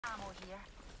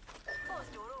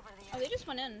Oh, they just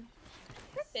went in.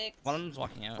 Perfect. One of them's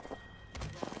walking out.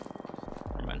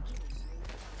 Never mind.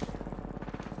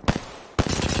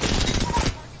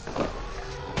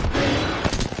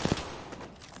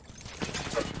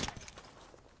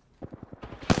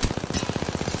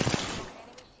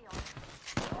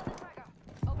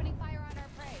 Opening fire on our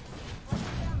prey.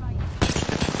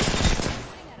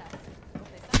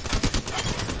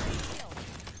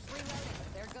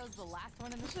 There goes the last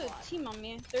one in the There's a team on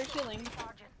me. They're healing.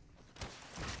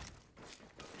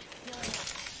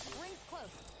 Rings close.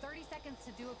 30 seconds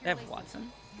to do up They your have laces.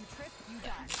 Watson. You trip, you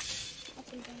die. That's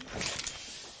something.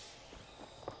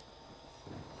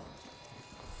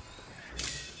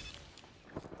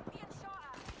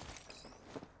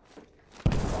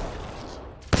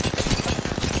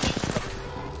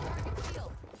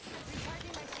 Shield.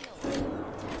 Recharging my shield.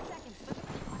 10 seconds.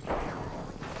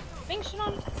 Bing shit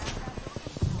on.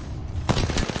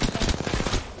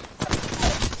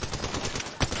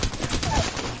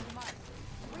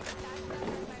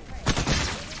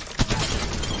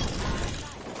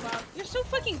 Wow, you're so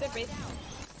fucking good, Wraith.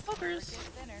 Fuckers.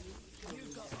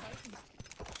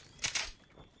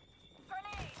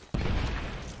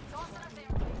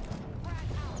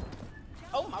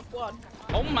 Oh my god.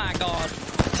 Oh my god.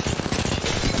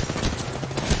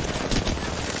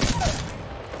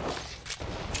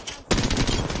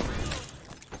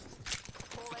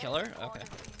 The killer? Okay.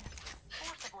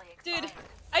 Dude,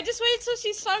 I just waited till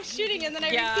she stopped shooting and then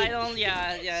I Yeah, I don't.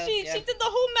 Yeah. She did the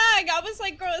whole mag. I was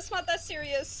like, girl, it's not that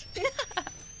serious.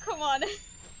 Come on.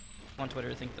 On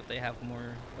Twitter think that they have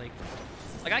more like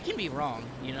I can be wrong,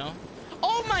 you know?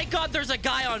 Oh my god, there's a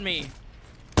guy on me.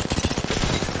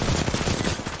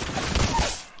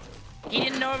 He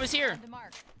didn't know I was here.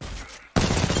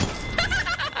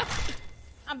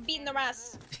 I'm beating the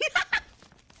ass.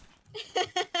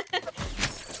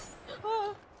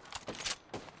 Oh.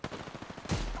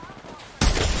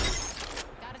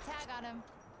 Got a tag on him.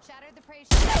 Shattered the prey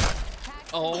shield. Tag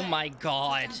Oh my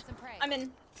god. I'm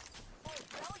in.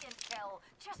 Brilliant kill.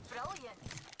 Just brilliant.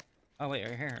 Oh wait,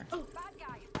 right here. Oh. Bad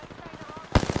guy.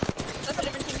 That's a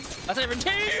different team. That's a different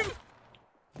team!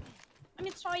 I'm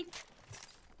inside.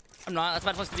 I'm not, that's a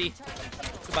bad place to be.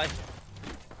 Goodbye.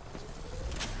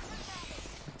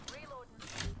 Reloading.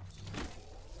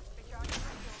 Recharging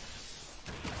my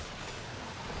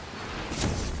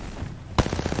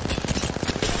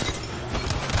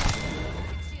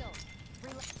shield.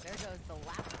 There goes the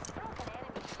last. broken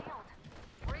enemy shield.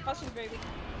 Caution's very weak.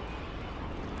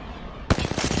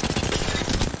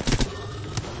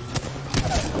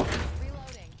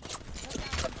 Reloading. Put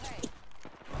down some prey.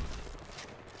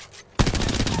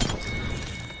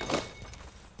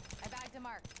 I bagged a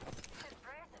mark.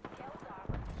 Impressive kill,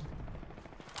 darling.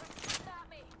 Shoot at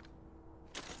me.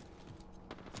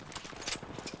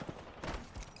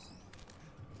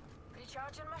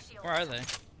 Recharging my shield. Where are they?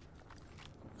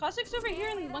 Caustic's over here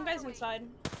and one guy's inside.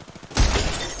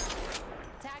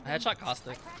 Tagged I him. headshot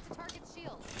Caustic. I cracked a target's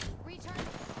shield. Recharge.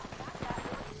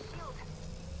 Shield.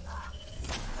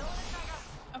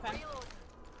 Okay. Reload.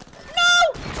 No!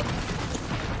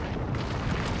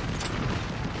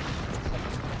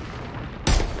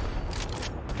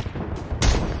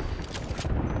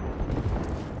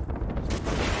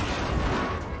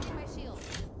 Recharging my shield.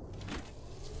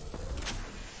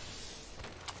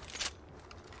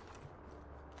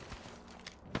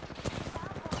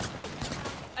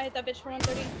 I hit that bitch for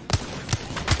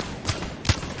 130.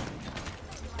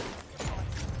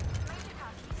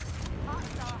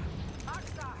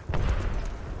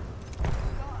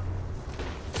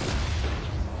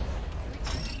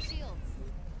 Recharging shields.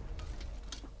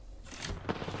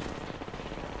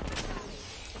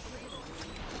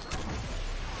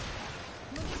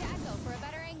 Moving to Echo for a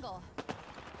better angle.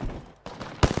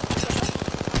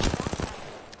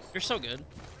 You're so good.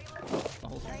 The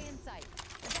whole time. Prey in sight.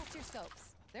 Adjust your scopes.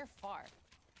 They're far.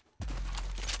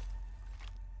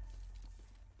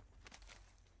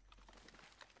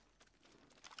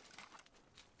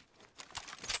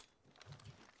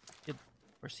 Good.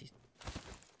 Where's he?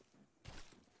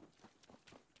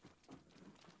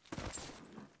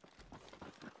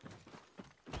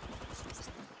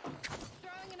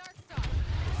 Throwing an arc star.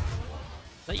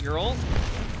 Is that your ult?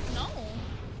 No.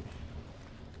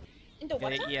 Into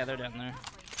what? Yeah, yeah, they're down there.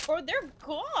 Bro, they're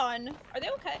gone. Are they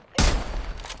okay?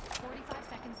 45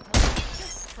 seconds till.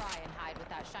 Just try and hide with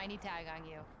that shiny tag on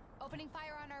you. Opening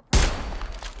fire on our prey.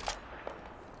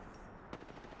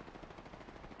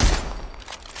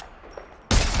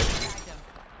 Tagged him.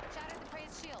 Shattered the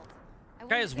prey's shield. I Guy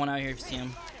wouldn't has one say- out here if you see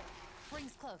him. Spotted.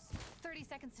 Rings close. 30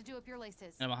 seconds to do up your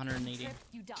laces. And I'm 180. Trip,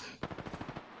 you die.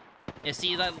 Yeah,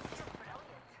 see that.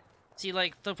 See,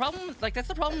 like the problem, like that's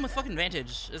the problem with fucking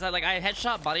Vantage is that like I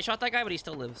headshot, body shot that guy, but he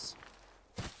still lives.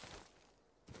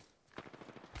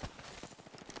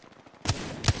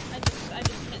 I just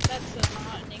hit. That's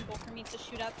not an angle for me to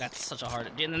shoot at. That's such a hard.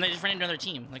 And then they just ran into another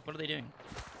team. Like, what are they doing?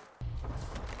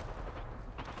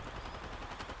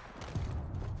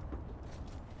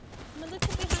 I'm a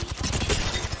little behind.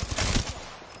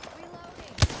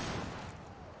 Reloading.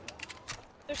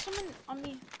 There's someone on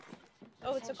me.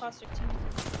 Oh, it's a caustic team. Reloading.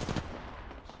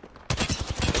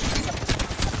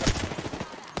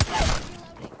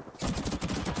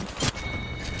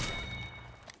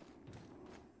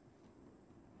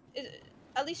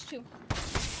 At least 2.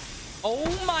 Oh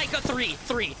my god, three,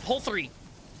 whole 3.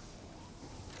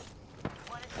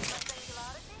 What is the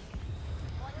singularity?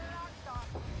 What is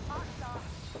rockstar?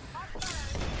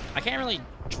 I can't really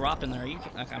drop in there. You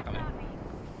can, okay, I'm coming.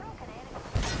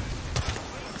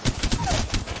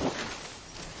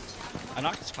 I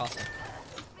knocked his caustic.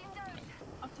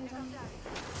 Octane's on me.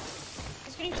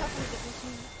 He's getting shot from a different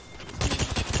team.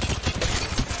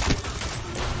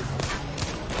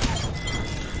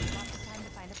 Lots of time to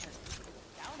find a person.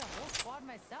 Downed a whole squad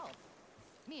myself.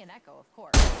 Me and Echo, of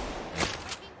course.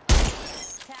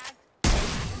 Tag.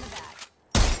 In the bag.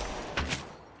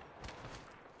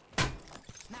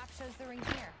 Map shows the ring's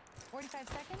near. 45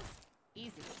 seconds?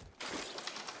 Easy.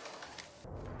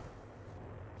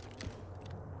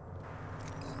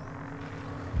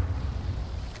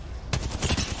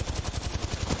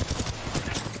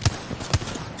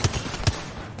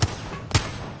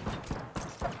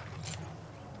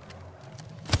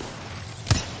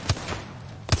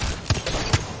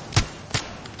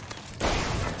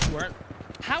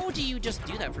 How do you just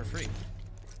do that for free?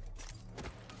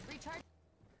 Recharge.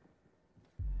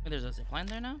 Wait, there's a zipline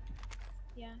there now?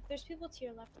 Yeah, there's people to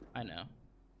your left. I know.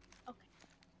 Okay.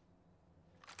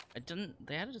 I didn't.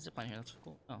 They added a zipline here. That's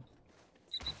cool. Oh.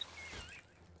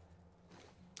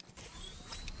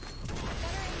 Better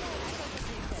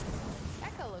angle,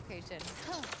 echo location.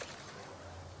 Huh.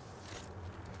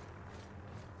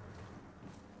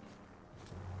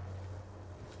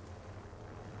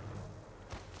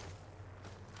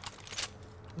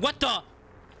 What the?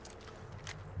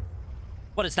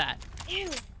 What is that? Ew.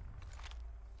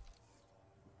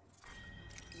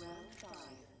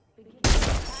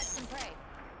 Catch and prey.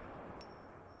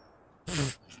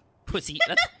 Pussy.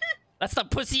 That's the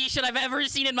pussy shit I've ever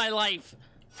seen in my life.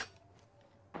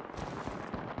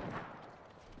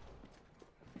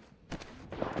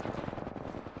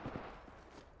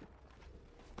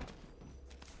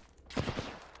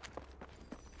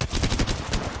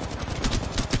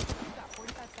 You've got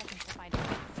 45 seconds to find it.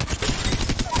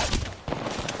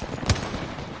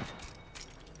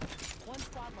 One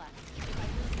squad left. If I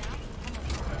lose now, I'm gonna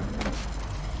lose it.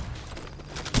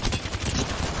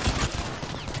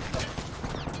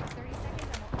 30 seconds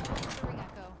and we'll almost the ring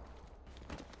echo.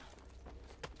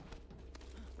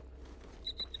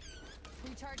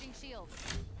 Recharging shields.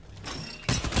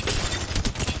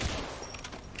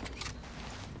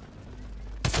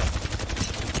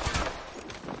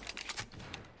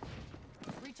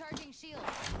 Recharging shields.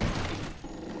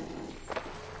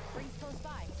 Rings close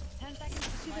by. 10 seconds to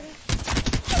shoot it.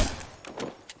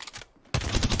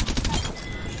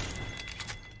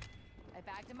 I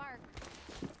bagged a mark.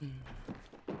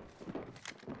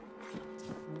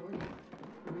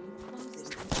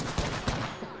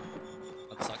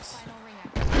 That sucks. Final ring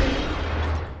echo.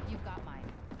 You've got mine.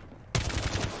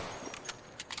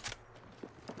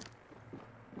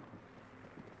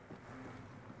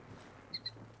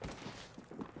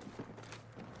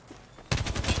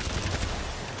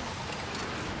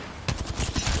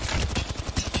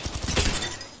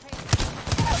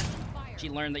 Fire. She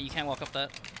learned that you can't walk up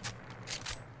that.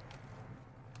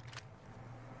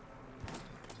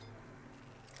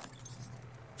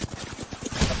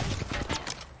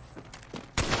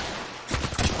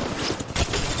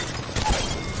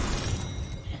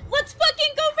 Let's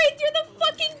fucking go, Wraith! You're the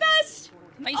fucking best!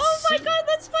 Nice. Oh my god,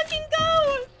 let's fucking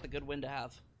go! A good win to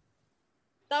have.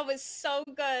 That was so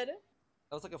good. That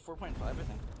was like a 4.5, I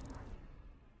think.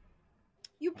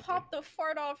 You popped the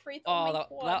fart off, Wraith. Oh, my that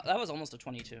god. that was almost a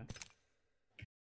 22.